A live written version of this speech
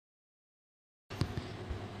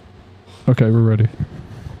Okay, we're ready. You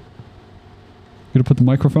gonna put the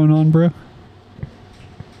microphone on, bro?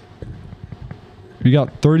 We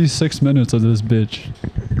got 36 minutes of this bitch.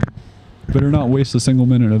 Better not waste a single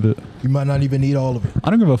minute of it. You might not even need all of it. I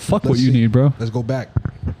don't give a fuck what you need, bro. Let's go back.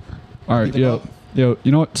 All right, yo, you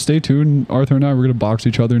know what? Stay tuned. Arthur and I, we're gonna box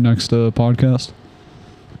each other next podcast.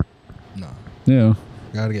 Nah. Yeah.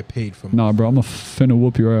 Gotta get paid from. Nah, bro, I'm finna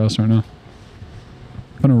whoop your ass right now.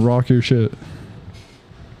 I'm gonna rock your shit.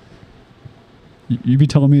 You be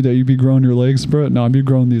telling me that you be growing your legs, bro? Nah, I be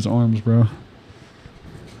growing these arms, bro.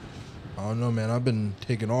 I don't know, man. I've been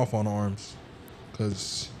taking off on arms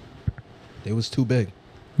because they was too big.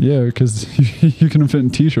 Yeah, because you couldn't fit in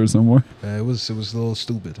t-shirts no more. It was a little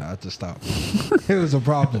stupid. I had to stop. It was a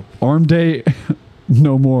problem. Arm day,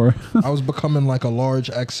 no more. I was becoming like a large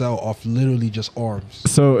XL off literally just arms.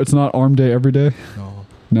 So it's not arm day every day? No.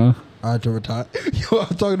 No? I had to retire. Yo,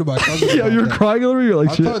 I'm talking to my cousin. Yo, you're crying over. You're like,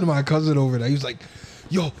 I'm shit. talking to my cousin over there. He was like,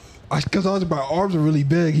 yo, because I was my arms are really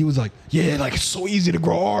big. He was like, yeah, like it's so easy to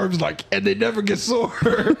grow arms, like, and they never get sore.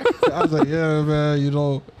 I was like, yeah, man, you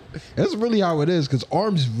know, that's really how it is. Because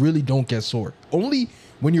arms really don't get sore. Only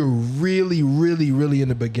when you're really, really, really in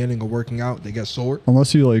the beginning of working out, they get sore.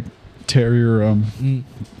 Unless you like tear your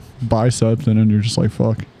bicep, and then you're just like,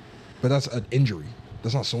 fuck. But that's an injury.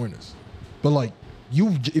 That's not soreness. But like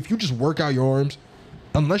if you just work out your arms,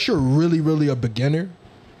 unless you're really, really a beginner,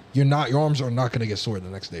 your arms are not gonna get sore the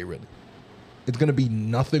next day. Really, it's gonna be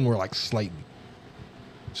nothing or like slightly.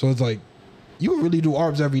 So it's like you can really do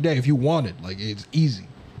arms every day if you wanted. Like it's easy.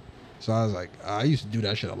 So I was like, I used to do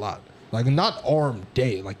that shit a lot. Like not arm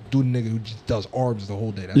day, like do the nigga who just does arms the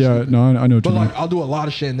whole day. That's Yeah, stupid. no, I know what But you mean. like I'll do a lot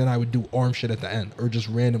of shit and then I would do arm shit at the end or just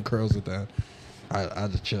random curls at the end. I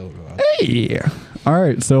just chill, bro. Hey. All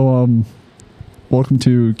right, so welcome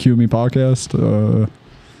to Q Me Podcast.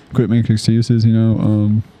 Quit making excuses, you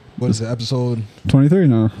know. What is it, episode 23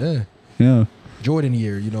 now. Yeah. Yeah. Jordan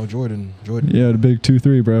year, you know, Jordan. Yeah, the big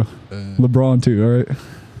 2-3, bro. Uh, LeBron too, all right?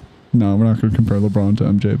 No, we're not going to compare LeBron to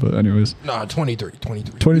MJ, but anyways. Nah, 23.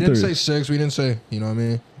 23. We didn't say 6. We didn't say, you know what I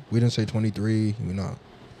mean? We didn't say 23. We not.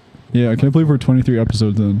 Yeah, I can't believe we're 23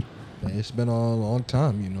 episodes in. It's been a long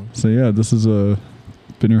time, you know. So yeah, this is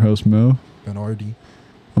been your host, Mo. Been RD. I'm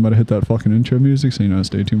about to hit that fucking intro music, so you know,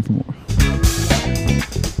 stay tuned for more.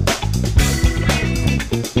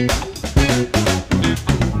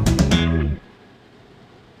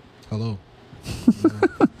 Hello.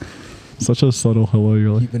 Such a subtle hello,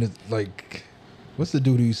 you're like. Keeping it like, what's the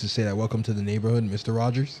dude who used to say that? Welcome to the neighborhood, Mr.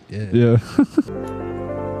 Rogers? Yeah. Yeah.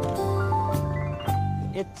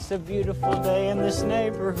 It's a beautiful day in this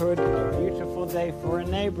neighborhood, a beautiful day for a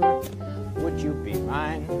neighbor. Would you be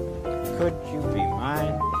mine? Could you be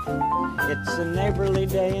mine? It's a neighborly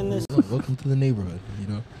day in this. Welcome to the neighborhood, you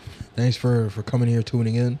know. Thanks for coming here,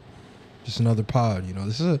 tuning in. Just another pod, you know.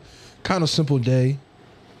 This is a kind of simple day.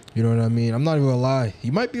 You know what I mean? I'm not even gonna lie.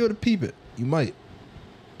 You might be able to peep it. You might.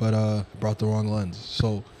 But brought the wrong lens.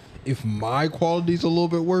 So if my quality's a little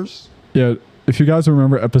bit worse. Yeah, if you guys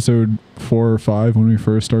remember episode 4 or 5 when we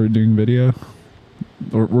first started doing video,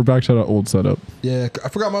 we're back to that old setup. Yeah, I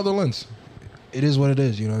forgot my other lens. It is what it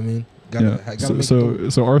is, you know what I mean? Gotta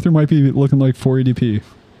So Arthur might be looking like 480p.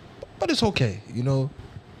 But it's okay, you know.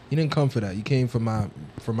 You didn't come for that. You came for my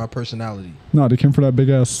personality. No, they came for that big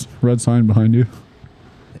ass red sign behind you.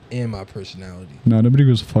 And my personality. No, nobody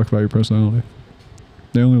gives a fuck about your personality.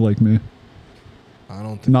 They only like me. I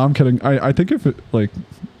don't think. No, I'm kidding. I think if it, like,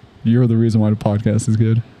 you're the reason why the podcast is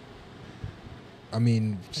good. I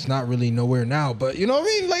mean, it's not really nowhere now, but you know what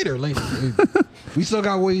I mean? Later. We still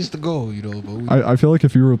got ways to go, you know. But I feel like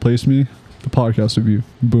if you replaced me, the podcast would be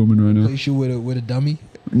booming right now. replace you with a dummy.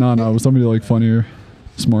 No, with somebody like funnier,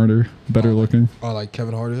 smarter, better looking. Or like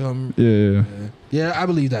Kevin Hart or something. Yeah. Yeah, I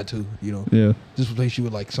believe that too, you know. Yeah. Just replace you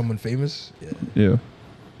with like someone famous. Yeah. Yeah.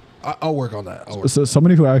 I'll work on that. So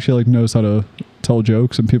somebody who actually like knows how to tell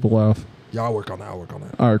jokes and people laugh. Yeah, I'll work on that.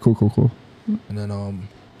 All right, cool. And then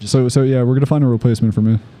So yeah, we're gonna find a replacement for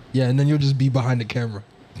me. Yeah, and then you'll just be behind the camera.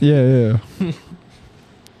 Yeah.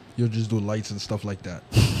 You'll just do lights and stuff like that.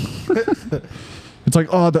 It's like,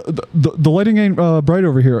 oh, the lighting ain't bright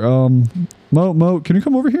over here. Mo, can you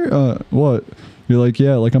come over here? What? You're like,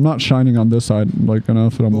 yeah, like I'm not shining on this side like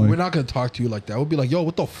enough, and I'm But like, we're not gonna talk to you like that. We'll be like, yo,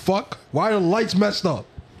 what the fuck? Why are the lights messed up?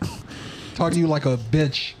 Talk to you like a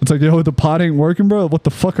bitch. it's like, yo, the pot ain't working, bro. What the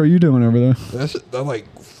fuck are you doing over there? That's like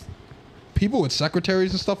people with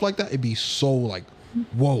secretaries and stuff like that. It'd be so like,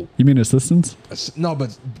 whoa. You mean assistants? No,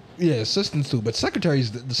 but yeah, assistants too. But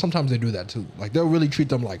secretaries, sometimes they do that too. Like they'll really treat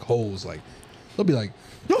them like hoes. Like, They'll be like,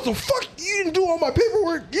 yo, the fuck? You didn't do all my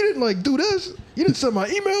paperwork. You didn't like do this. You didn't send my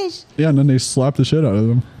emails. Yeah, and then they slap the shit out of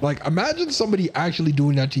them. Like, imagine somebody actually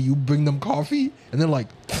doing that to you. Bring them coffee, and then like,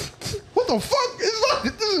 what the fuck?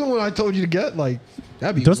 This is what I told you to get. Like,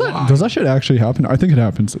 that'd be Does that shit actually happen? I think it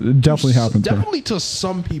happens. It definitely happens. though. Definitely to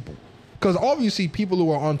some people, because obviously people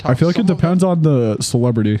who are on top. I feel like it depends on the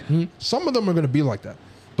celebrity. Some of them are gonna be like that,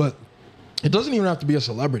 but it doesn't even have to be a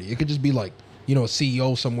celebrity. It could just be like, you know, a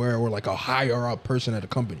CEO somewhere or like a higher up person at a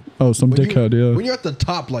company. Oh, some dickhead, yeah. When you're at the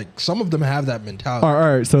top, like some of them have that mentality. All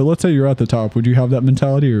right, so let's say you're at the top. Would you have that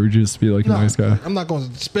mentality, or would you just be like a nice guy? I'm not going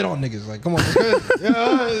to spit on niggas. Like, come on,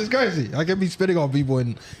 it's crazy. I can be spitting on people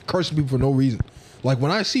and cursing people for no reason. Like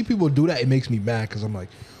when I see people do that, it makes me mad because I'm like,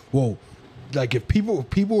 whoa. Like if people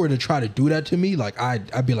were to try to do that to me, like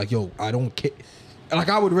I'd be like, yo, I don't care. Like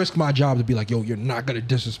I would risk my job to be like, yo, you're not gonna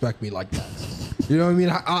disrespect me like that. You know what I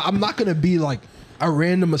mean? I'm not gonna be like a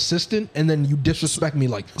random assistant and then you disrespect me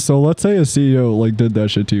like. So let's say a CEO like did that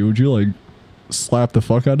shit to you. Would you like slap the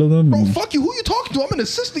fuck out of them? Bro, fuck you. Who you talking to? I'm an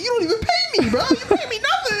assistant. You don't even pay me, bro. You pay me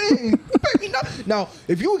nothing. You pay me nothing. Now,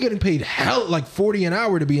 if you were getting paid hell like 40 an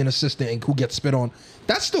hour to be an assistant and who gets spit on,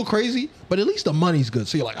 that's still crazy. But at least the money's good.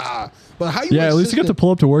 So you're like, but how you? Yeah, at least you get to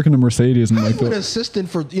pull up to work in a Mercedes and how like you an assistant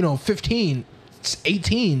for 15,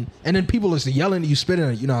 18, and then people are yelling at you, spitting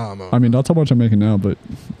at you. I mean, that's how much I'm making now, but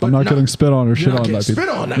I'm not getting spit on or shit on by people. Spit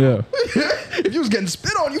on now. Yeah. If you was getting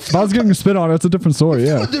spit on, if I was getting spit on, it's a different story.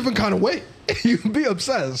 Yeah, a different kind of way. You'd be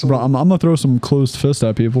upset. So. Bro, I'm gonna throw some closed fist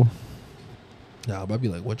at people. Nah, but I'd be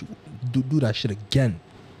like, what you do that shit again?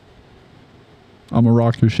 I'm gonna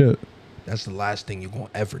rock your shit. That's the last thing you're gonna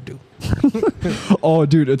ever do. Oh,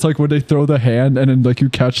 dude, it's like when they throw the hand and then like you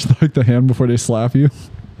catch like the hand before they slap you.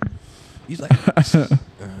 He's like,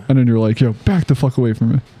 and then you're like, yo, back the fuck away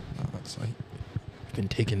from me. It's like, you've been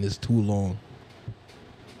taking this too long.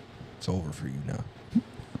 It's over for you now.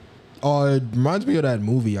 Oh, it reminds me of that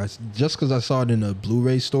movie. Just because I saw it in a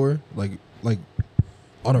Blu-ray store, like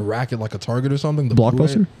on a rack at like a Target or something. The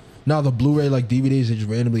Blockbuster? No, the Blu-ray like DVDs they just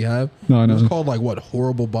randomly have. No, I know. It's called like what,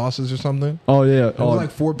 Horrible Bosses or something. Oh yeah, It was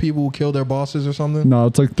like 4 people who killed their bosses or something. No,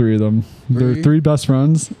 it's like 3 of them. They're 3 best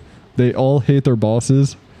friends. They all hate their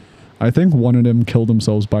bosses. I think one of them killed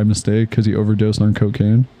themselves by mistake because he overdosed on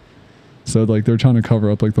cocaine. So like they're trying to cover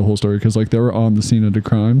up like the whole story because like they were on the scene of the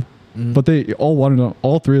crime. Mm-hmm. But they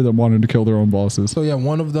all 3 of them wanted to kill their own bosses. So yeah,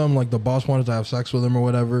 one of them, like the boss wanted to have sex with him or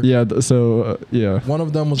whatever. Yeah, yeah. One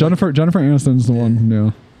of them was Jennifer Aniston's the one,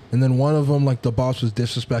 yeah. And then one of them, like the boss was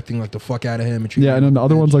disrespecting like the fuck out of him. And yeah, and then the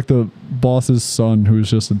other one's like the boss's son who's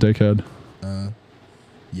just a dickhead.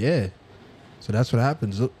 Yeah. So that's what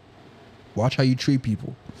happens. Look, watch how you treat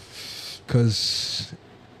people. Because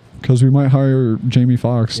we might hire Jamie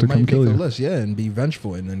Foxx to come kill you. List, yeah, and be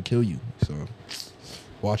vengeful and then kill you. So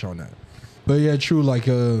watch on that. But yeah, true. Like,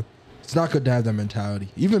 it's not good to have that mentality.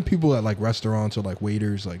 Even people at like restaurants or like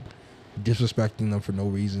waiters, like disrespecting them for no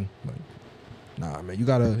reason. Like, nah, man, you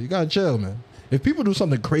gotta chill, man. If people do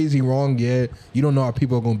something crazy wrong, yeah, you don't know how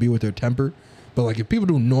people are gonna be with their temper. But like, if people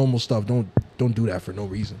do normal stuff, don't do that for no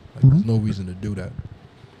reason. Like, there's no reason to do that.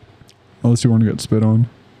 Unless you want to get spit on.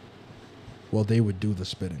 Well, they would do the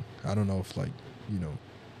spitting. I don't know if like,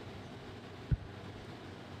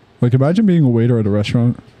 Like imagine being a waiter at a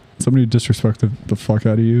restaurant. Somebody disrespected the fuck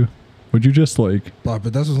out of you. Would you just like? But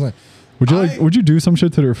that's what's like. Would you do some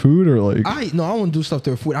shit to their food or like? No, I wouldn't do stuff to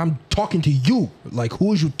their food. I'm talking to you. Like,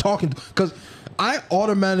 who is you talking to? Because I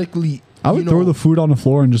automatically. I would throw the food on the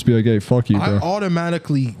floor and just be like, "Hey, fuck you, bro." I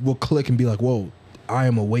automatically will click and be like, "Whoa, I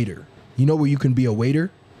am a waiter." You know where you can be a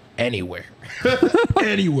waiter? Anywhere.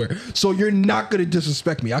 Anywhere. So you're not going to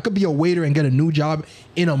disrespect me. I could be a waiter and get a new job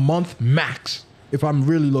in a month max if I'm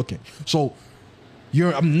really looking. So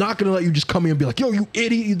I'm not going to let you just come here and be like, yo, you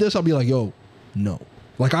idiot, you this. I'll be like, yo, no.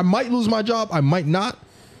 Like, I might lose my job. I might not.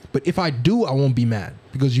 But if I do, I won't be mad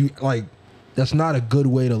because that's not a good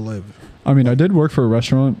way to live. I mean, I did work for a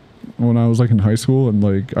restaurant when I was like in high school, and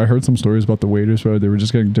like I heard some stories about the waiters where they were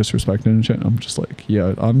just getting disrespected and shit. And I'm just like,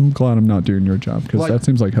 yeah, I'm glad I'm not doing your job because that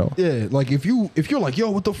seems like hell. Yeah, like if you're like,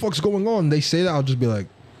 yo, what the fuck's going on? They say that, I'll just be like,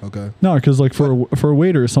 okay. No, because like for a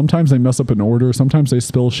waiter, sometimes they mess up an order, sometimes they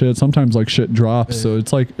spill shit, sometimes like shit drops. Yeah. So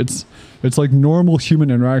it's like it's like normal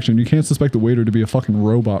human interaction. You can't suspect the waiter to be a fucking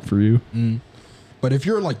robot for you. But if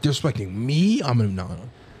you're like disrespecting me, I'm gonna no.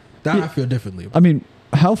 That I feel differently about. I mean,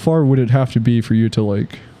 how far would it have to be for you to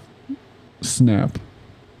like snap?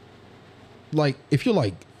 Like if you're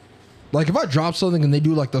like if I drop something and they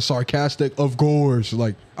do like the sarcastic, of course,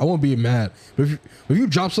 like I won't be mad. But if you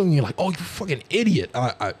drop something and you're like, oh, you fucking idiot,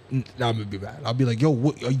 I'm gonna be mad. I'll be like, yo,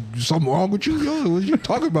 what? Are you, something wrong with you? Yo, what are you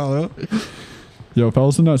talking about? Huh? Yo, if I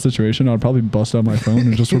was in that situation, I'd probably bust out my phone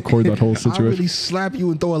and just record that whole I'd situation. really slap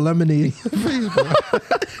you and throw a lemonade in your face,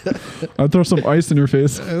 bro. I'd throw some ice in your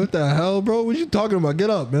face. Hey, what the hell, bro? What you talking about? Get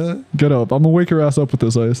up, man. Get up. I'm gonna wake your ass up with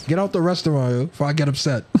this ice. Get out the restaurant, yo, before I get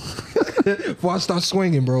upset. Before I start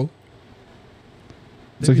swinging, bro.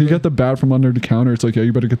 It's like you get the bat from under the counter. It's like, yeah,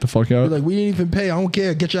 you better get the fuck You're out. like, we didn't even pay. I don't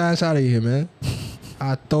care. Get your ass out of here, man.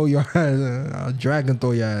 I'll throw your ass. I'll drag and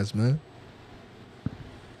throw your ass, man.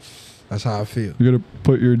 That's how I feel. You gotta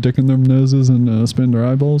put your dick in their noses and spin their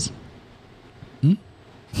eyeballs.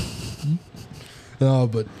 No,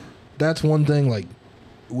 but that's one thing. Like,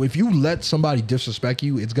 if you let somebody disrespect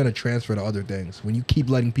you, it's gonna transfer to other things. When you keep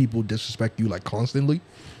letting people disrespect you like constantly,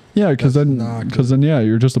 Yeah, because That's then, not yeah,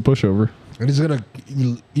 you're just a pushover. and it's gonna,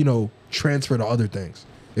 you know, transfer to other things.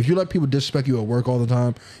 If you let people disrespect you at work all the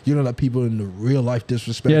time, you're gonna let people in the real life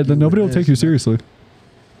disrespect. Yeah, then you nobody and will take this you and that. seriously.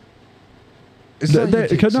 It's not you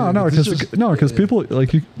take it serious. Because Yeah. people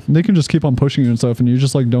like they can just keep on pushing you and stuff, and you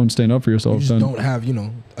just like don't stand up for You yourself. just Then don't have, you know,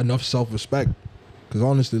 enough self-respect. Because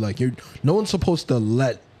honestly, like, no one's supposed to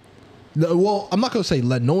well, I'm not gonna say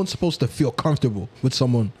let. No one's supposed to feel comfortable with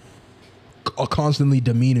someone constantly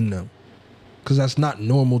demeaning them, because that's not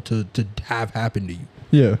normal to have happen to you.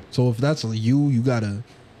 yeah, So if that's you gotta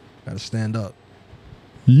stand up,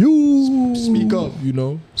 you speak up. You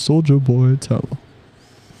know, Soldier Boy, tell.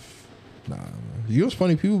 nah. Man. You know what's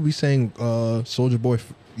funny? People be saying Soldier Boy,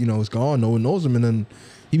 you know, is gone. No one knows him, and then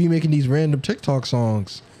he be making these random TikTok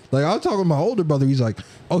songs. Like, I was talking to my older brother. He's like,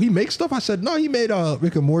 "Oh, he makes stuff." I said, "No, he made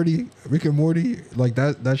Rick and Morty, like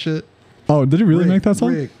that shit." Oh, did he really Rick, make that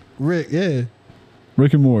song? Rick, yeah,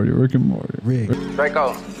 Rick and Morty, Rick and Morty. Rick.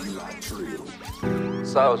 Draco.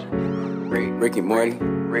 Soldier. Rick and Morty.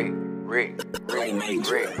 Rick.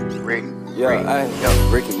 Yeah,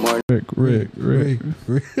 Rick and Morty. Rick.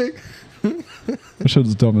 Rick. That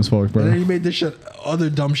shit's dumb as fuck, And then bro. he made this shit, other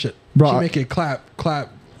dumb shit. Bro, She I- make it clap.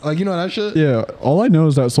 Like, you know that shit? Yeah, all I know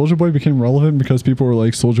is that Soldier Boy became relevant because people were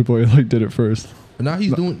like, Soldier Boy like did it first. But now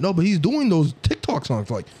he's doing those TikTok songs.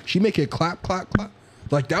 Like, she make it clap.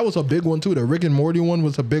 Like, that was a big one too. The Rick and Morty one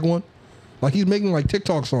was a big one. Like, he's making like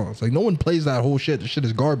TikTok songs. Like, no one plays that whole shit. The shit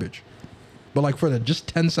is garbage. But like, for the just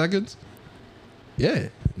 10 seconds, yeah,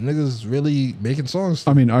 niggas really making songs.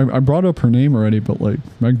 I mean, I brought up her name already, but like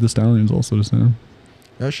Meg Thee Stallion's also the same.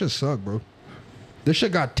 That shit suck, bro. This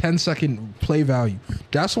shit got 10-second play value.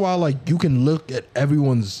 That's why, like, you can look at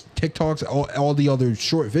everyone's TikToks, all the other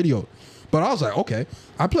short videos. But I was like, okay.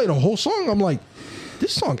 I played a whole song. I'm like,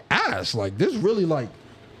 this song ass. Like, there's really like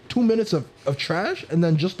 2 minutes of trash, and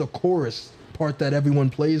then just the chorus part that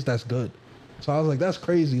everyone plays that's good. So I was like, that's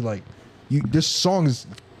crazy. Like,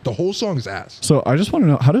 the whole song is ass. So I just want to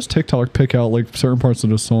know, how does TikTok pick out like certain parts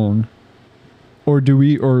of the song? Or is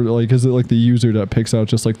it like the user that picks out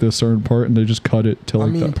just like this certain part and they just cut it to like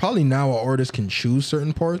I mean, that? probably now an artist can choose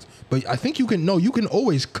certain parts, but I think you can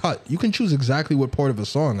always cut. You can choose exactly what part of a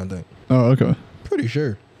song, I think. Oh, okay. Pretty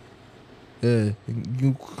sure. Yeah,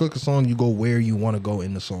 you click a song, you go where you want to go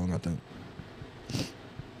in the song, I think.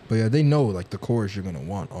 But yeah, they know like the chorus you're gonna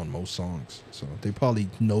want on most songs, so they probably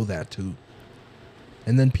know that too.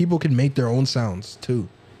 And then people can make their own sounds too.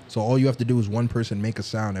 So all you have to do is one person make a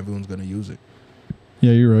sound, everyone's gonna use it.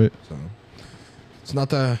 Yeah, you're right. So it's not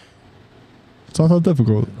that It's not that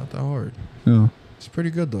difficult. hard. Yeah. It's pretty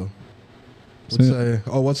good though. So-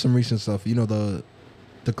 What's some recent stuff? You know the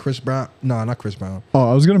Chris Brown? No, not Chris Brown.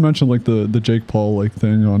 Oh, I was gonna mention like the Jake Paul like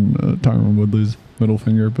thing on Tyron Woodley's middle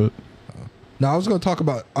finger, but No, I was gonna talk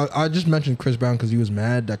about. I just mentioned Chris Brown because he was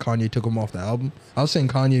mad that Kanye took him off the album. I was saying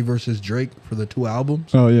Kanye versus Drake for the 2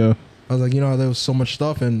 albums. oh yeah. I was like, you know, there was so much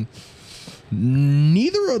stuff, and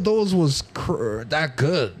neither of those was that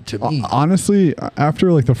good to me. Honestly,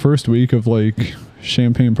 after like the first week of like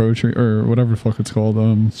Champagne Poetry or whatever the fuck it's called,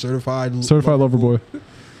 Certified Lover Boy,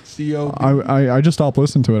 CO. I just stopped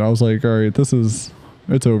listening to it. I was like, all right,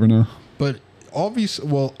 it's over now. But obviously,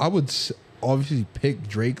 well, I would obviously pick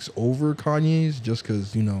Drake's over Kanye's just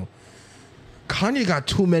because, you know, Kanye got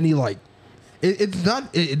too many, like,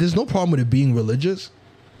 there's no problem with it being religious,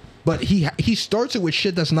 but he starts it with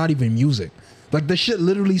shit that's not even music. Like, the shit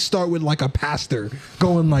literally start with like a pastor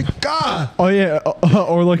going like, God. Oh yeah,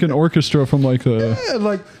 or like an orchestra from like a. Yeah,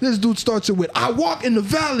 like this dude starts it with, I walk in the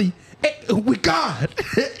valley with God.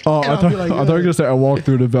 Oh, And I I'll thought, be like, I thought you were gonna say I walked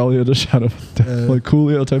through the valley of the shadow, of death, like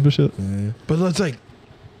Coolio type of shit. But it's like,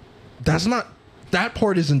 that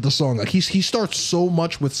part isn't the song. Like he starts so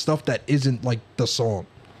much with stuff that isn't like the song.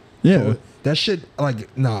 Yeah, So that shit,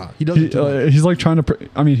 like, nah, he doesn't. do it. he's like trying to.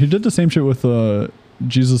 I mean, he did the same shit with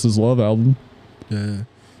Jesus' Love album. Yeah.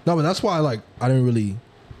 No, but that's why I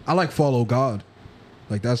like Follow God,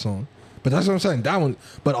 like that song. But that's what I'm saying. That one,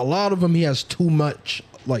 but a lot of them he has too much,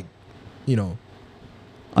 like, you know.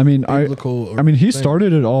 I mean, biblical I mean, he thing.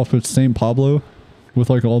 started it off with Saint Pablo, with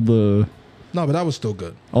like all the No, but that was still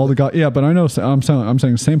good. all the guys. Yeah, but I know I'm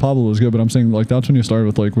saying Saint Pablo was good, but I'm saying like that's when you started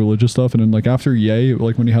with like religious stuff, and then like after Ye,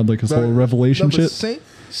 like when he had like his whole revelation no, but shit.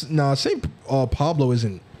 Saint Pablo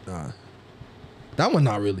isn't. That one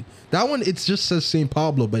not really. That one it just says Saint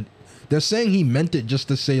Pablo, but they're saying he meant it just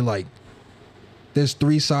to say like there's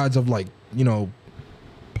three sides of like, you know,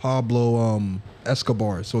 Pablo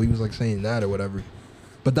Escobar. So he was like saying that or whatever.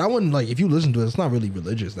 But that one, like, if you listen to it, it's not really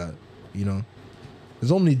religious. That, you know,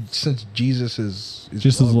 it's only since Jesus is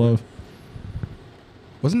Just as love.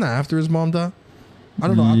 Wasn't that after his mom died? I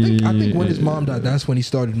don't know. I think when his mom died, that's when he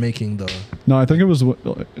started making the. No, I think it was.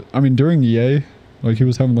 I mean, during Ye, like he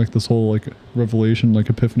was having like this whole like revelation, like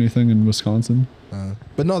epiphany thing in Wisconsin.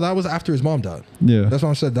 But no, that was after his mom died. Yeah, that's what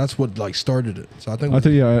I said. That's what like started it. So I think.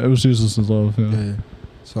 Yeah, it was Jesus' love. Yeah.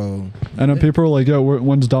 So. And then people were like, "Yo,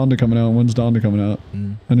 when's Donda coming out? When's Donda coming out?"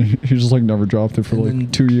 And he just like never dropped it for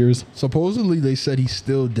like 2 years. Supposedly, they said he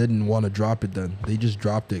still didn't want to drop it. Then they just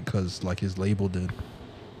dropped it because like his label did.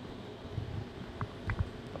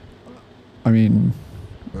 I mean,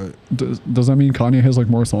 Right. does that mean Kanye has like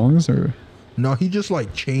more songs or? No, he just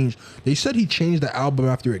like changed. They said he changed the album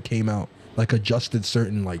after it came out, like adjusted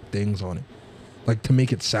certain like things on it, like to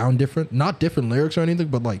make it sound different. Not different lyrics or anything,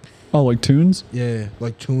 but like like tunes. Yeah,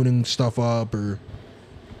 like tuning stuff up or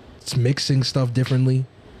it's mixing stuff differently.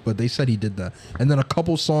 But they said he did that, and then a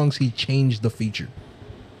couple songs he changed the feature.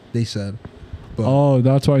 They said. But,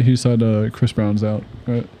 that's why he said Chris Brown's out,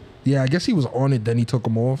 right? Yeah, I guess he was on it. Then he took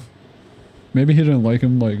him off. Maybe he didn't like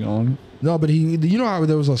him like on. No, but you know how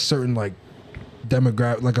there was a certain like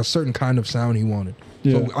demographic, like a certain kind of sound he wanted.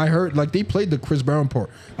 Yeah. So I heard like they played the Chris Brown part.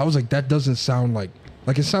 I was like, that doesn't sound like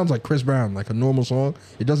it sounds like Chris Brown, like a normal song.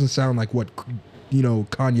 It doesn't sound like what, you know,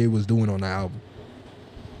 Kanye was doing on the album.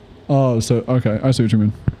 Oh, so okay, I see what you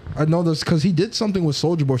mean. I know this because he did something with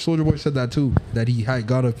Soulja Boy. Soulja Boy said that too, that he had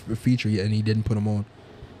got a feature and he didn't put him on.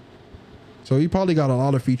 So he probably got a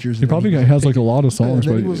lot of features. He probably has like a lot of songs. And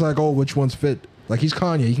then but he was like, "Oh, which ones fit?" Like he's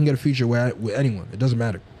Kanye, he can get a feature with anyone. It doesn't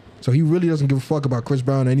matter. So he really doesn't give a fuck about Chris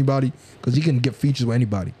Brown or anybody because he can get features with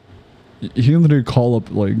anybody. He can literally call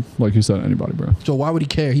up like you said, anybody, bro. So why would he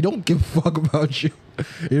care? He don't give a fuck about you.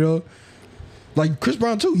 You know, like Chris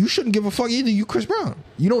Brown too. You shouldn't give a fuck either. You Chris Brown.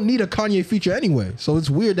 You don't need a Kanye feature anyway. So it's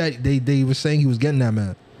weird that they were saying he was getting that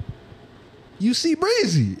mad. You see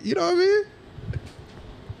Brazy. You know what I mean?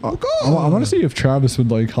 I want to see if Travis would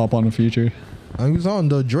like hop on a feature. He was on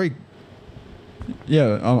the Drake.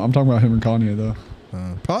 Yeah, I'm talking about him and Kanye though.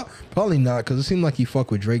 Probably not, because it seemed like he fuck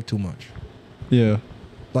with Drake too much. Yeah.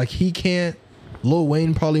 Like he can't. Lil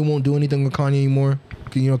Wayne probably won't do anything with Kanye anymore.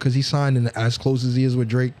 You know, because he signed in as close as he is with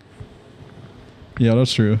Drake. Yeah,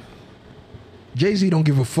 that's true. Jay-Z don't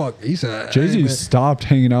give a fuck. He said Jay-Z stopped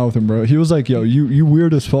hanging out with him, bro. He was like, "Yo, you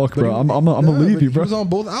weird as fuck, bro. I'm gonna leave you, bro." He was on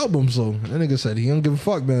both albums, so that nigga said he don't give a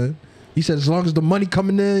fuck, man. He said as long as the money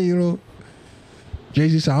coming in, you know.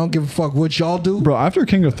 Jay-Z said I don't give a fuck what y'all do, bro. After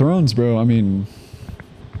King of Thrones, bro. I mean,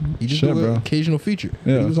 he just do an occasional feature.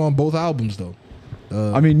 Yeah, he was on both albums though.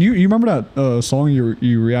 I mean, you remember that song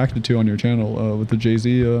you reacted to on your channel with the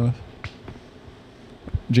Jay-Z.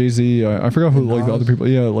 I forgot who like the other people.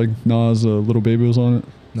 Yeah, like Nas, Little Baby was on it.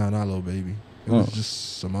 No, not Little Baby. It was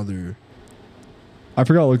just some other. I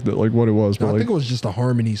forgot like what it was, but I like, think it was just the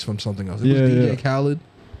harmonies from something else. It was DJ Khaled.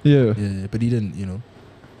 Yeah. Yeah, but he didn't, you know.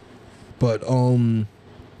 But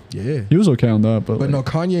yeah. He was okay on that, but no,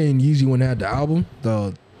 Kanye and Yeezy when they had the album,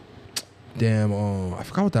 I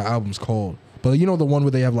forgot what that album's called. But you know the one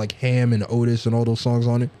where they have like Ham and Otis and all those songs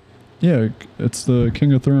on it? Yeah, it's the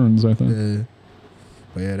King of Thrones, I think. Yeah.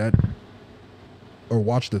 But yeah, or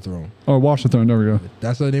Watch the Throne. Oh, Watch the Throne, there we go.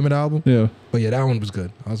 That's the name of the album? Yeah. But yeah, that one was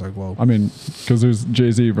good. I was like, whoa. I mean, because there's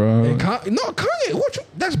Jay-Z, bro. And Kanye,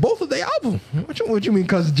 that's both of their album. What you mean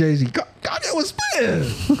because of Jay-Z? Kanye was spinning.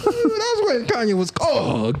 That was when Kanye was,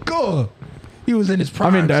 God. He was in his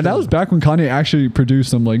prime. I mean, that was back when Kanye actually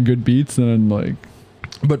produced some like good beats and then like.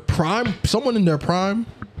 But someone in their prime,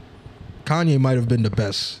 Kanye might have been the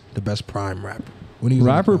best prime rapper. When he was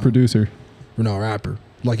rapper or producer? No, rapper.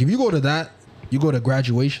 Like if you go to that, you go to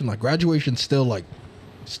Graduation. Like Graduation's still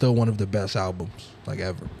one of the best albums like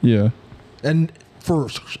ever. Yeah. And for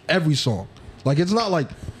every song, like it's not like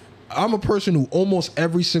I'm a person who almost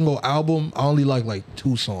every single album I only like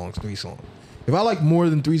 2 songs, 3 songs. If I like more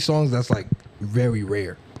than 3 songs, that's like very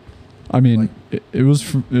rare. I mean, Like- it was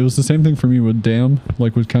the same thing for me with Damn,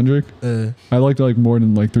 like with Kendrick. I liked it like more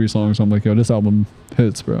than like 3 songs. So I'm like, yo, this album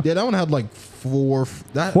hits, bro. Yeah, that one had like 4.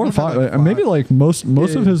 That 4 or one had 5, like and maybe like most Yeah.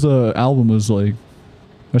 of his album was like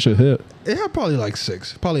that shit hit. It had probably like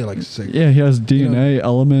 6. Probably like 6. Yeah, he has You know- DNA,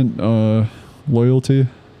 Element, Loyalty,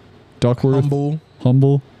 Duckworth,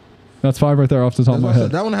 Humble. That's 5 right there off the top of That's my why I said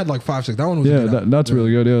head. that one had like 5, 6. That one was Yeah, good. that's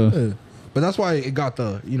really good. Yeah. Yeah. But that's why it got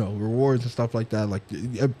the rewards and stuff like that. Like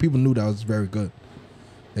people knew that was very good.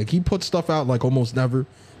 Like he puts stuff out like almost never,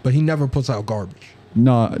 but he never puts out garbage.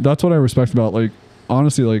 Nah, that's what I respect about like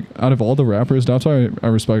honestly like out of all the rappers, that's why I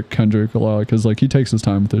respect Kendrick a lot because like he takes his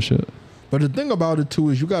time with this shit. But the thing about it too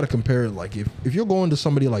is you got to compare it. Like if you're going to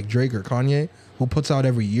somebody like Drake or Kanye who puts out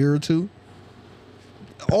every year or two.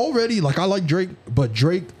 Already, like I like Drake, but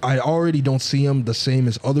Drake, I already don't see him the same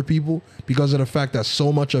as other people because of the fact that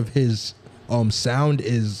so much of his sound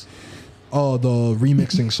is the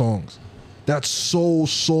remixing songs. That's so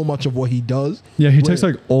much of what he does. Yeah, he Where- takes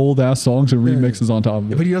like old ass songs and remixes on top of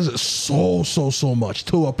but it. he does it so much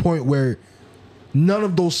to a point where none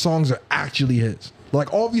of those songs are actually his.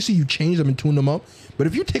 Like obviously you change them and tune them up, but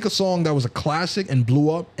if you take a song that was a classic and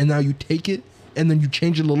blew up and now you take it and then you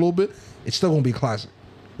change it a little bit, it's still gonna be a classic.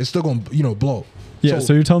 It's still gonna blow. Yeah,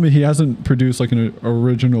 so you're telling me he hasn't produced like an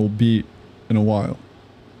original beat in a while?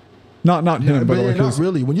 Not him, yeah, but yeah, like not his,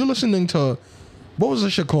 really. When you're listening to what was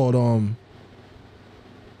this shit called?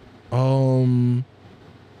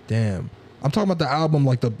 Damn. I'm talking about the album,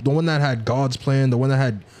 like the one that had God's Plan, the one that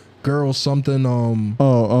had Girl something.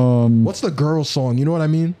 What's the girl song? You know what I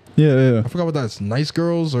mean? yeah. I forgot what that's. Nice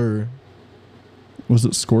Girls or Was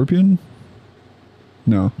it Scorpion?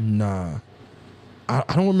 No. nah.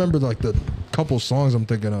 I don't remember like the couple songs I'm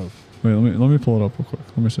thinking of. Wait, let me pull it up real quick.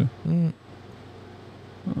 Let me see.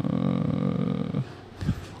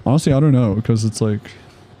 Honestly, I don't know because it's like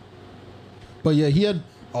But yeah, he had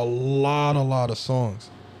a lot of songs.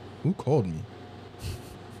 Who called me?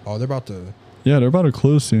 Oh, they're about to. yeah, they're about to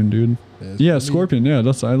close soon, dude. it's Yeah, me. Scorpion. Yeah, I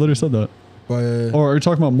literally said that. But Or are you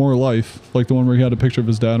talking about More Life, like the one where he had a picture of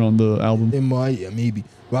his dad on the album? it might, yeah, maybe.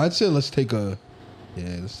 But I'd say let's take a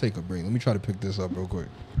break. Let me try to pick this up real quick.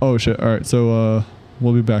 Oh shit! All right, so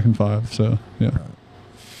we'll be back in 5. So yeah.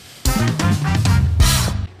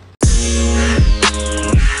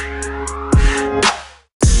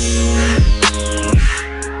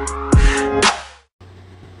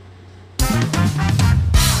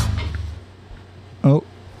 Oh,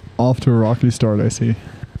 off to a rocky start. I see.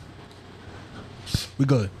 We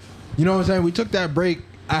good. You know what I'm saying? We took that break.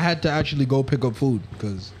 I had to actually go pick up food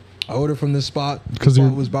because I ordered from this spot. Because The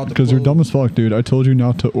spot was about to you're close. dumb as fuck, dude. I told you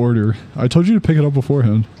not to order. I told you to pick it up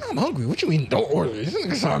beforehand. I'm hungry. What you mean? Don't order. This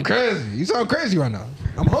nigga sound crazy. You sound crazy right now.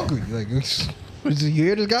 I'm hungry. Like, you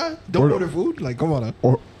hear this guy? Don't order food. Like, come on. Now.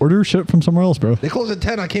 Or order shit from somewhere else, bro. They closed at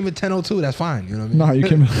 10. I came at 10:02. That's fine. You know what I mean? Nah, you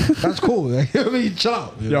came. That's cool. Like, I mean, chill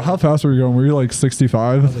out. You Yo, know? how fast were you going? Were you like I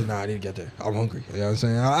 65? was like, nah, I didn't get there. I'm hungry. You know what I'm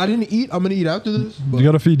saying? I didn't eat. I'm gonna eat after this. But You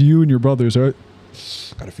gotta feed you and your brothers, right?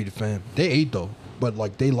 gotta feed the fam. They ate though, but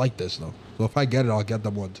like they like this though. So if I get it, I'll get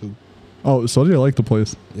them one too. Oh, so do you like the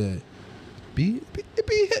place? Yeah. It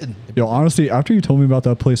be hitting. Yo, honestly, after you told me about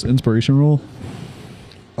that place, Inspiration Roll,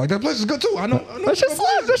 Like that place is good too. I know. that's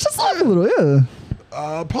just like a little,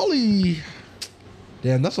 yeah. Probably.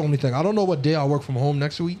 Damn, that's the only thing. I don't know what day I work from home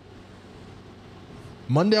next week.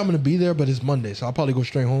 Monday I'm gonna be there, but it's Monday, so I'll probably go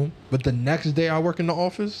straight home. But the next day I work in the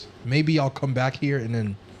office, maybe I'll come back here and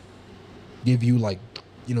then give you like,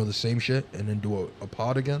 the same shit and then do a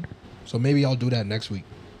pod again. So maybe I'll do that next week.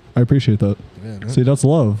 I appreciate that. Yeah, man. See, that's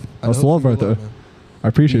love. I That's hope love you right will, there. man. I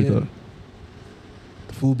appreciate Yeah. that.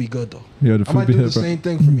 The food be good though. Yeah, the I food might be do the hit, bro. same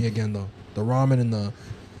thing for me again though. The ramen and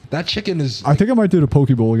that chicken is. I think I might do the poke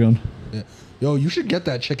bowl again. Yeah. Yo, you should get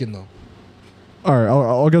that chicken though. All right,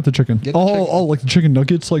 I'll get the chicken. Get the chicken. Like the chicken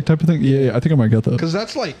nuggets, like type of thing. Yeah, I think I might get that. Cause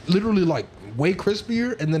that's like literally like way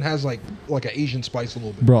crispier and then has like an Asian spice a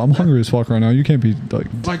little bit. Bro, I'm hungry as fuck right now. You can't be like.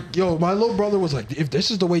 Like, yo, my little brother was like, if this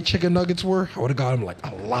is the way chicken nuggets were, I would have got him like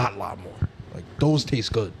a lot more. Like those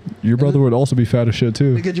taste good. Your brother would also be fat as shit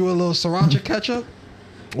too. They get you a little sriracha ketchup.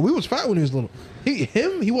 Well, we was fat when he was little.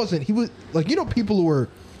 He wasn't. He was like, people who were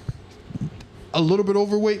a little bit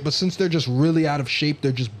overweight, but since they're just really out of shape,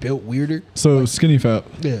 they're just built weirder. So skinny fat.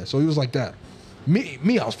 Yeah, so he was like that. Me,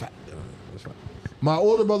 I was fat. I was fat. My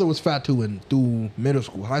older brother was fat too, through middle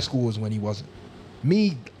school. High school was when he wasn't.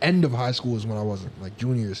 Me, end of high school is when I wasn't, like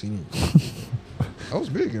junior or senior. I was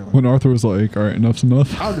big. When Arthur was like, "All right, enough's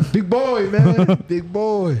enough." I was a big boy, man. Big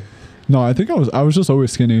boy. No, I think I was just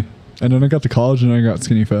always skinny, and then I got to college and I got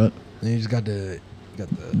skinny fat. And you just got the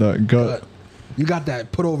That gut. You got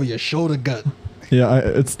that put over your shoulder gut.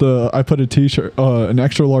 Yeah, I put a t-shirt, an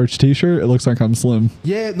extra large t-shirt. It looks like I'm slim.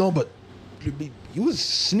 Yeah, no, but you was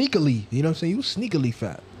sneakily, you know what I'm saying? You was sneakily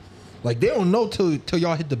fat. Like, they don't know till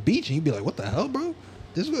y'all hit the beach and you be like, what the hell, bro?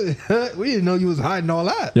 This was, we didn't know you was hiding all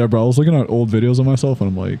that. Yeah, bro. I was looking at old videos of myself and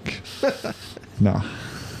I'm like, nah.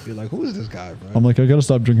 You're like, who is this guy, bro? I'm like, I gotta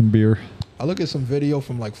stop drinking beer. I look at some video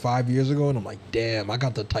from like 5 years ago and I'm like, damn, I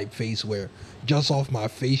got the type face where just off my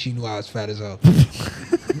face you knew I was fat as hell.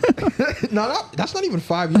 No, that's not even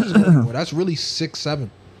 5 years ago anymore. That's really 6,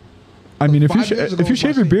 7. I mean, if 5 years ago you was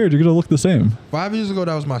shave my your senior. beard, you're gonna look the same. 5 years ago,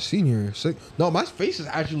 that was my senior year. No, my face is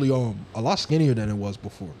actually a lot skinnier than it was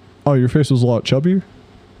before. Oh, your face was a lot chubbier.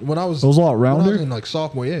 When I was It was a lot when I rounder? was in like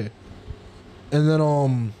sophomore year, and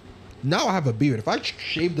then now I have a beard. If I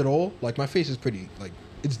shaved it all, like my face is pretty, like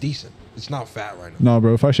it's decent. It's not fat right now. Nah,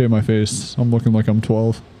 bro. If I shave my face, I'm looking like I'm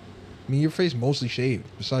 12. I mean, your face mostly shaved,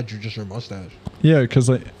 besides your mustache. Yeah, because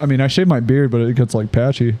I mean, I shave my beard, but it gets like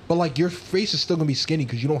patchy. But like your face is still gonna be skinny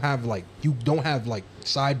because you don't have like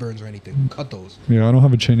sideburns or anything. Cut those. Yeah, I don't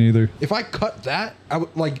have a chin either. If I cut that, I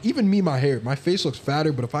would like even me my hair. My face looks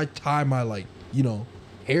fatter, but if I tie my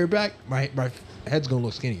hair back, my head's gonna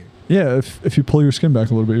look skinnier. Yeah, if you pull your skin back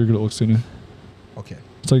a little bit, you're gonna look skinny. Okay.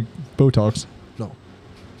 It's like Botox. No.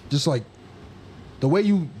 Just like the way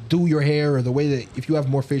you do your hair or the way that if you have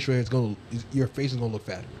more facial hair, your face is gonna look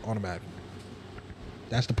fatter automatically.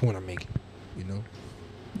 That's the point I'm making, you know?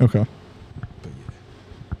 Okay. But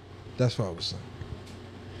yeah. That's what I was saying.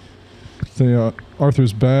 So yeah,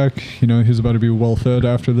 Arthur's back. You know, he's about to be well fed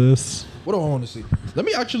after this. What do I want to see? Let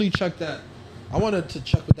me actually check that. I wanted to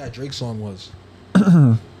check what that Drake song was.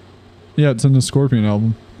 Yeah, it's in the Scorpion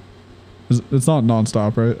album. It's not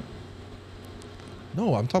nonstop, right?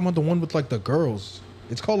 No, I'm talking about the one with like the girls.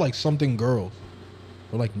 It's called like something girls.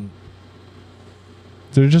 Or like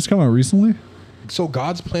Did it just come out recently? so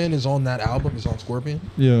God's Plan is on that album, is on Scorpion?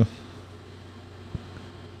 Yeah.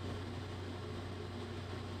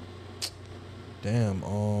 Damn,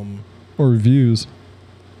 Or Views.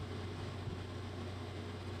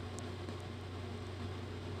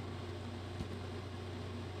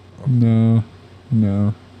 No.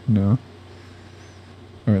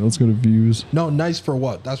 All right, let's go to Views. no, Nice for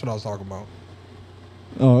What? That's what I was talking about.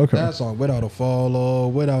 Oh, okay. That song, without a follow,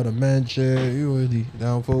 without a mention, you really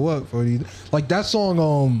down for what? For these, like that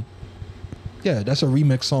song. Yeah, that's a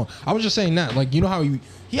remix song. I was just saying that, like, you know how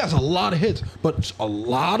he has a lot of hits, but a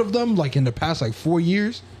lot of them, like in the past like 4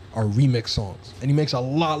 years, are remix songs, and he makes a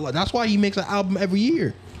lot. That's why he makes an album every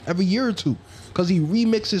year or two, because he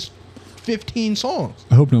remixes 15 songs.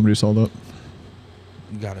 I hope nobody saw that.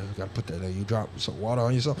 You gotta put that there. You drop some water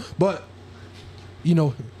on yourself. But, you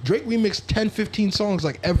know, Drake remixed 10, 15 songs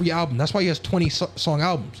like every album. That's why he has 20 song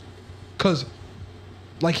albums. Because,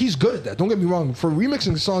 like, he's good at that. Don't get me wrong. For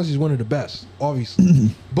remixing songs, he's one of the best,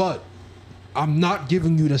 obviously. But I'm not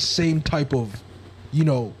giving you the same type of, you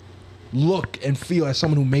know, look and feel as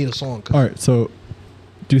someone who made a song. All right, so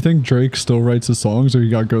do you think Drake still writes his songs, or he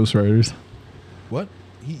got ghostwriters? What?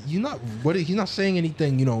 He's not saying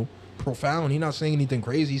anything, you know, profound. He's not saying anything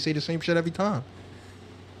crazy. He say the same shit every time.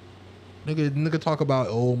 Nigga talk about,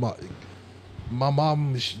 oh, my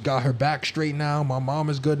mom got her back straight now. My mom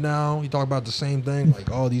is good now. He talk about the same thing.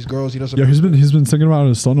 Like, oh, these girls, he doesn't. Yeah, he's been singing about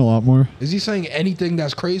his son a lot more. Is he saying anything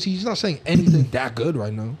that's crazy? He's not saying anything that good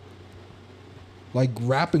right now. Like,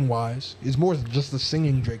 rapping wise, it's more just the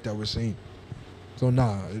singing Drake that we're seeing. So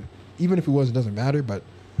nah, even if it was, it doesn't matter. But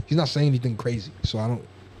he's not saying anything crazy. So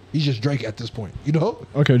he's just Drake at this point, you know?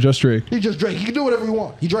 Okay, just Drake. He's just Drake. He can do whatever he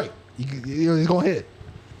want. He Drake. He's gonna hit.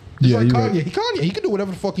 Just like Kanye. Right. Kanye. He can do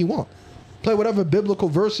whatever the fuck he want. Play whatever biblical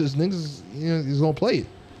verses niggas, he's gonna play it.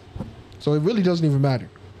 So it really doesn't even matter.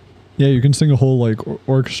 Yeah, you can sing a whole like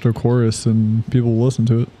orchestra chorus and people will listen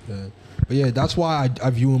to it. Yeah. But yeah, that's why I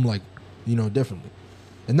view him like, you know, differently.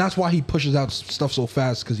 And that's why he pushes out stuff so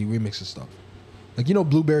fast, because he remixes stuff. Like, you know,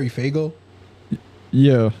 Blueberry Faygo?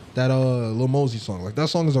 Yeah. That Lil Mosey song. Like, that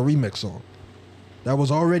song is a remix song. That was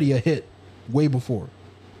already a hit way before.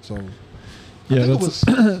 So Yeah,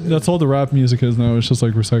 that's all the rap music is now. It's just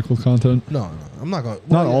like recycled content. No, I'm not gonna.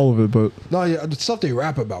 Not all of it, but No, yeah, the stuff they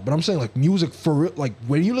rap about. But I'm saying like music for real. Like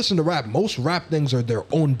when you listen to rap, most rap things are their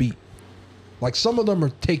own beat. Like some of them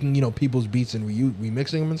are taking, you know, people's beats and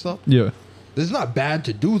remixing them and stuff. yeah. It's not bad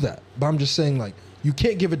to do that, but I'm just saying like you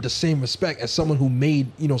can't give it the same respect as someone who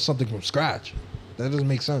made, you know, something from scratch. That doesn't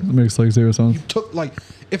make sense. It makes like zero sense. You took like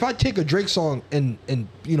if I take a Drake song and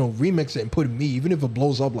you know remix it and put it me, even if it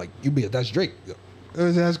blows up, like you'd be that's Drake.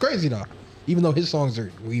 That's crazy though. Even though his songs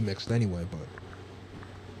are remixed anyway, but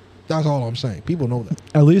that's all I'm saying. People know that.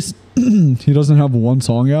 At least he doesn't have one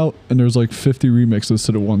song out and there's like 50 remixes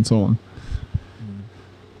to the one song.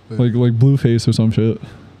 like Blueface or some shit.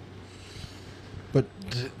 But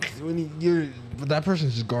when but that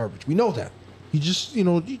person's just garbage. We know that. You just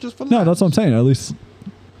for No, that's what I'm saying. At least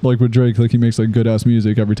like with Drake, like he makes like good ass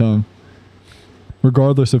music every time.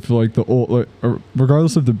 Regardless if like the old, like,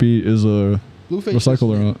 regardless if the beat is a Blueface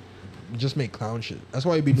recycled or not. Just make clown shit. That's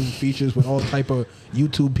why he be doing features with all type of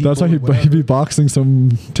YouTube people. That's why he be boxing some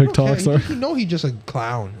TikToks. Okay, you know he's just a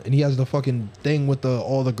clown, and he has the fucking thing with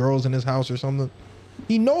all the girls in his house or something.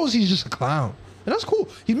 He knows he's just a clown, and that's cool.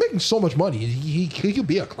 He's making so much money. He could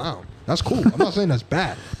be a clown. That's cool. I'm not saying that's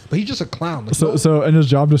bad, but he's just a clown. Like, so in his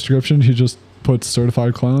job description, he just puts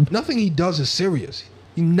certified clown. Nothing he does is serious.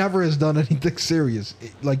 He never has done anything serious,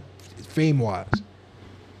 like fame wise.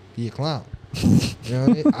 Be a clown. You know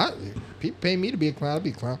what I mean? People pay me to be a clown. I'll be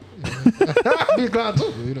a clown. I'll be a clown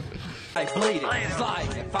too. You know? Like bleeding, slide.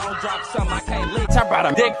 If I don't drop something, I can't leave. Talk about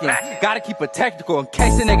I'm dicking. Gotta keep it technical in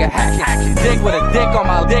case a nigga hacking. Dick with a dick on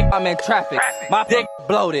my dick, I'm in traffic. My dick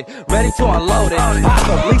bloated, ready to unload it. Pop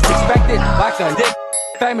up, least expected, like a dick.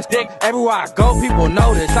 Famous dick, everywhere I go, people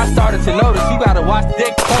notice. I started to notice, you gotta watch the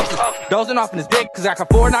dick focus. Dozing off in his dick, cause I can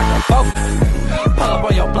afford not to focus. Pull up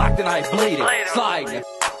on your block, then I bleeding. Slide.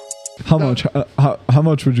 How much? How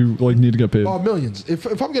much would you like need to get paid? Oh, millions.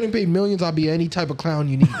 If I'm getting paid millions, I'll be any type of clown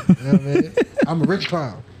you need. You know what I mean? I'm a rich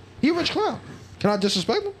clown. He a rich clown. Can I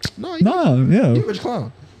disrespect him? No. Yeah. He a rich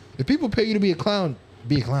clown. If people pay you to be a clown,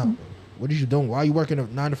 be a clown. What are you doing? Why are you working a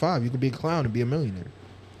 9 to 5? You could be a clown and be a millionaire.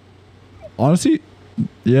 Honestly,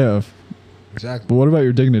 yeah. Exactly. But what about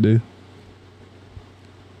your dignity?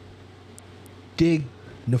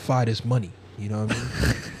 Dignified as money. You know what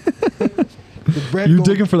I mean? You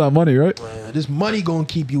digging for that money, right? This money gonna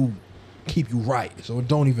keep you right. So it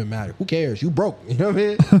don't even matter. Who cares? You broke. You know what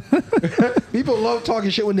I mean? People love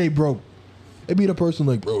talking shit when they broke. It be the person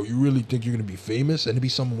like, bro, you really think you're gonna be famous? And it be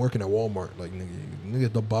someone working at Walmart, like nigga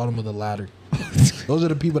at the bottom of the ladder. Those are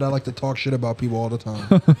the people that like to talk shit about people all the time.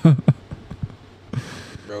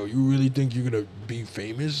 Bro, you really think you're gonna be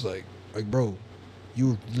famous? Like bro,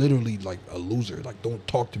 you're literally like a loser. Like, don't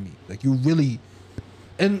talk to me. Like, you really.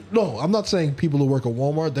 And no, I'm not saying people who work at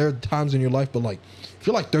Walmart. There are times in your life, but like, if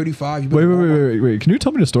you're like 35, wait. Can you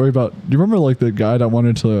tell me the story about? Do you remember like the guy that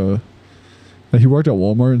wanted to? Like, he worked at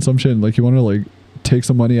Walmart and some shit. And, like, he wanted to like take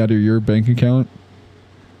some money out of your bank account.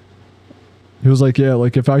 He was like, yeah,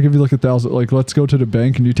 like if I give you like $1,000, like let's go to the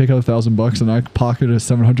bank and you take out $1,000 and I pocket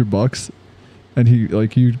 $700, and he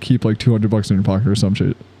like you keep like $200 in your pocket or some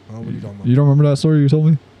shit. Oh, what are you talking about? You don't remember that story you told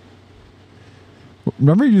me?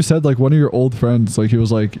 Remember you said like one of your old friends, like he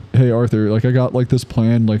was like, hey Arthur, like I got like this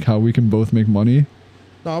plan, like how we can both make money.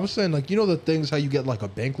 No, I was saying like, you know the things how you get like a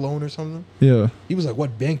bank loan or something? Yeah. He was like,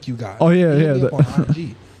 what bank you got? Oh yeah, He yeah. hit me up on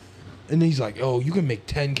IG. And he's like, oh, you can make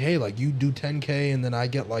 10K. Like you do 10K and then I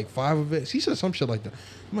get like 5 of it. He said some shit like that.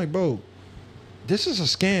 I'm like, bro, this is a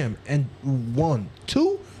scam. And 1,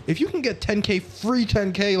 2, if you can get 10K, free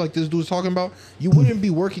 10K like this dude's talking about, you wouldn't be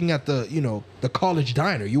working at the, you know, the college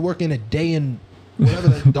diner. You're working a day in whatever,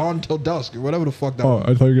 that dawn till dusk or whatever the fuck that was.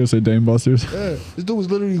 I thought you were going to say Dame Busters. Yeah, this dude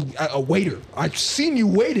was literally a waiter. I've seen you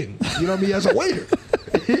waiting, you know what I mean, as a waiter.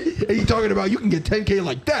 And you talking about you can get 10K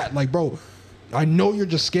like that. Like, bro, I know you're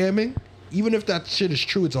just scamming. Even if that shit is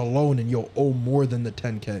true, it's a loan and you'll owe more than the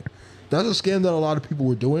 10K. That's a scam that a lot of people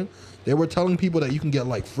were doing. They were telling people that you can get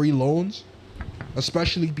like free loans,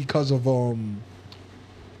 especially because of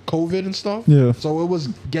COVID and stuff. Yeah. So it was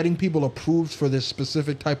getting people approved for this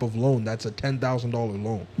specific type of loan. That's a $10,000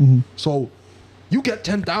 loan. Mm-hmm. So you get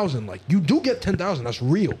 10,000. Like you do get 10,000. That's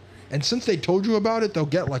real. And since they told you about it, they'll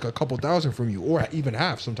get like a couple thousand from you, or even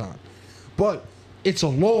half sometimes. But it's a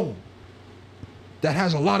loan that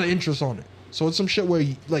has a lot of interest on it. So it's some shit where,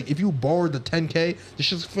 you, like, if you borrowed the 10K, this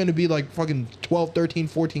shit's finna be like fucking 12, 13,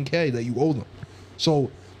 14K that you owe them.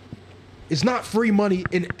 So it's not free money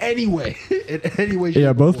in any way. In any way.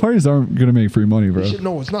 Yeah, both parties aren't going to make free money, bro.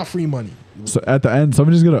 No, it's not free money. So at the end,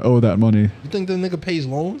 somebody's going to owe that money. You think the nigga pays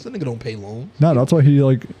loans? The nigga don't pay loans. No, that's why he,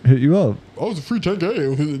 like, hit you up. Oh, it's a free 10K.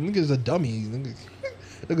 The nigga's a dummy.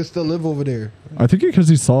 Nigga still live over there. I think because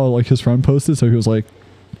he saw, like, his friend posted, so he was like,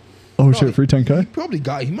 oh shit, free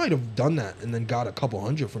 10K? He might have done that and then got a couple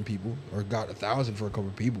hundred from people or got 1,000 for a couple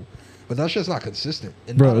of people. But that's just not consistent.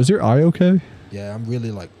 And bro, is your eye okay? Yeah, I'm really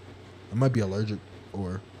like, I might be allergic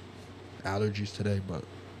or allergies today, but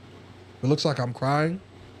it looks like I'm crying.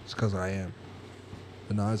 It's because I am.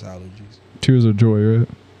 But no, it's allergies. Tears of joy, right?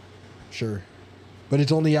 Sure. But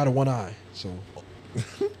it's only out of one eye, so.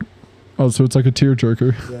 Oh, so it's like a tear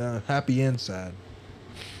jerker. Yeah, happy and sad.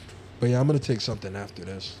 But yeah, I'm going to take something after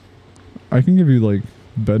this. I can give you like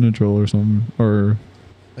Benadryl or something, or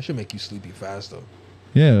That should make you sleepy fast though.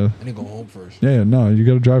 Yeah. I need to go home first. Yeah, no, you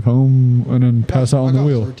got to drive home and then pass out on the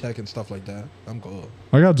wheel. Zyrtec and stuff like that. I'm good.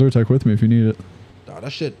 I got Zyrtec with me if you need it. Nah,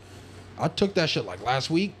 that shit. I took that shit like last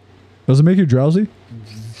week. Does it make you drowsy?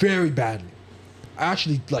 Very badly. I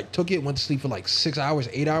actually like took it, went to sleep for like 6 hours,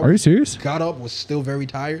 8 hours. Are you serious? Got up, was still very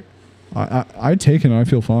tired. I take it and I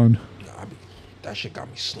feel fine. Nah, that shit got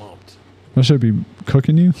me slumped. That should be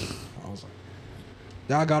cooking you. I was like,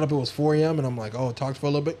 then I got up, it was 4 a.m. and I'm like, oh, talked for a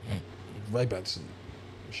little bit. Right back to sleep.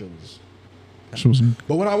 Shit was.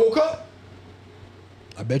 But when I woke up,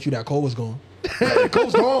 I bet you that cold was gone. The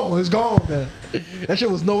cold's gone. It's gone, man. That shit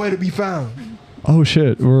was nowhere to be found. Oh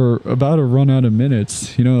shit, we're about to run out of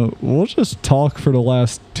minutes. You know, we'll just talk for the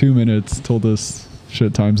last 2 minutes till this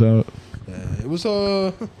shit times out. Yeah, it was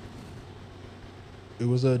a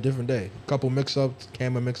different day. A couple mix-ups,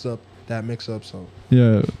 camera mix-up, that mix-up. So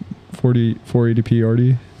yeah, 480p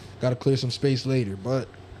already. Got to clear some space later, but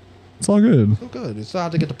it's all good. it's all good. It's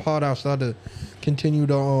hard to get the pod out. It's hard to continue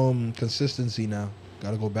the consistency now.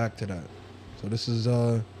 Got to go back to that. So this is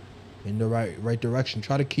in the right direction.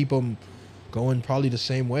 Try to keep them going probably the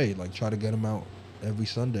same way. Like try to get them out every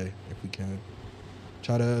Sunday if we can.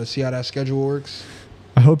 Try to see how that schedule works.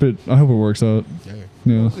 I hope it works out. Yeah.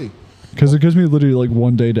 Yeah. We'll see. Because it gives me literally like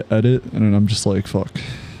one day to edit, and then I'm just like, fuck.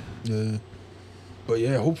 Yeah. But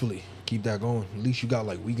yeah, hopefully keep that going. At least you got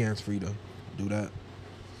like weekends free to do that.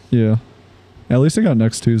 Yeah. At least I got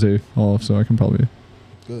next Tuesday off, so I can probably.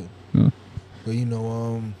 Good. Yeah. But you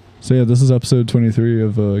know, So yeah, this is episode 23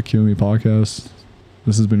 of QME Podcast.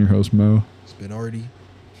 This has been your host, Mo. it's been already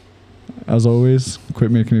As always,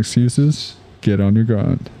 quit making excuses. Get on your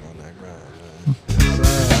grind. on that grind,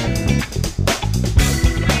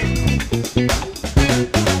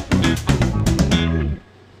 man.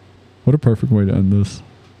 What a perfect way to end this.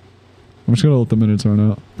 I'm just gonna let the minutes run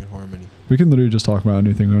out. In harmony. We can literally just talk about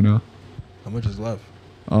anything right now. How much is left?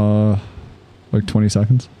 Like 20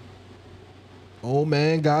 seconds. Oh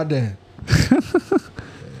man, goddamn.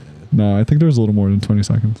 No, I think there's a little more than 20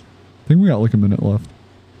 seconds. I think we got like a minute left.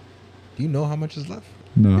 Do you know how much is left?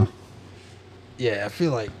 No. Yeah, I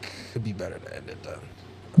feel like it'd be better to end it then.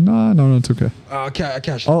 No, it's okay. I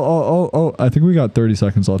cashed. Oh, I think we got 30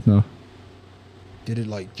 seconds left now. Did it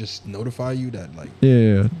like just notify you that like?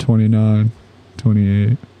 Yeah, 29,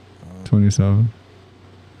 28, 27,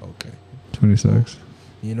 Okay. 26.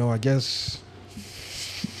 You know, I guess.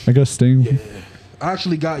 I guess Sting. Yeah. I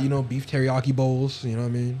actually got beef teriyaki bowls. You know what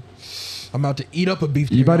I mean? I'm about to eat up a beef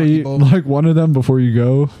teriyaki You better eat bowl. like one of them before you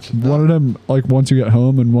go. One of them like once you get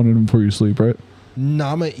home, and one of them before you sleep, right?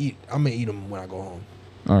 Nah, I'm gonna eat them when I go home.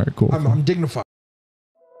 All right, cool. I'm dignified.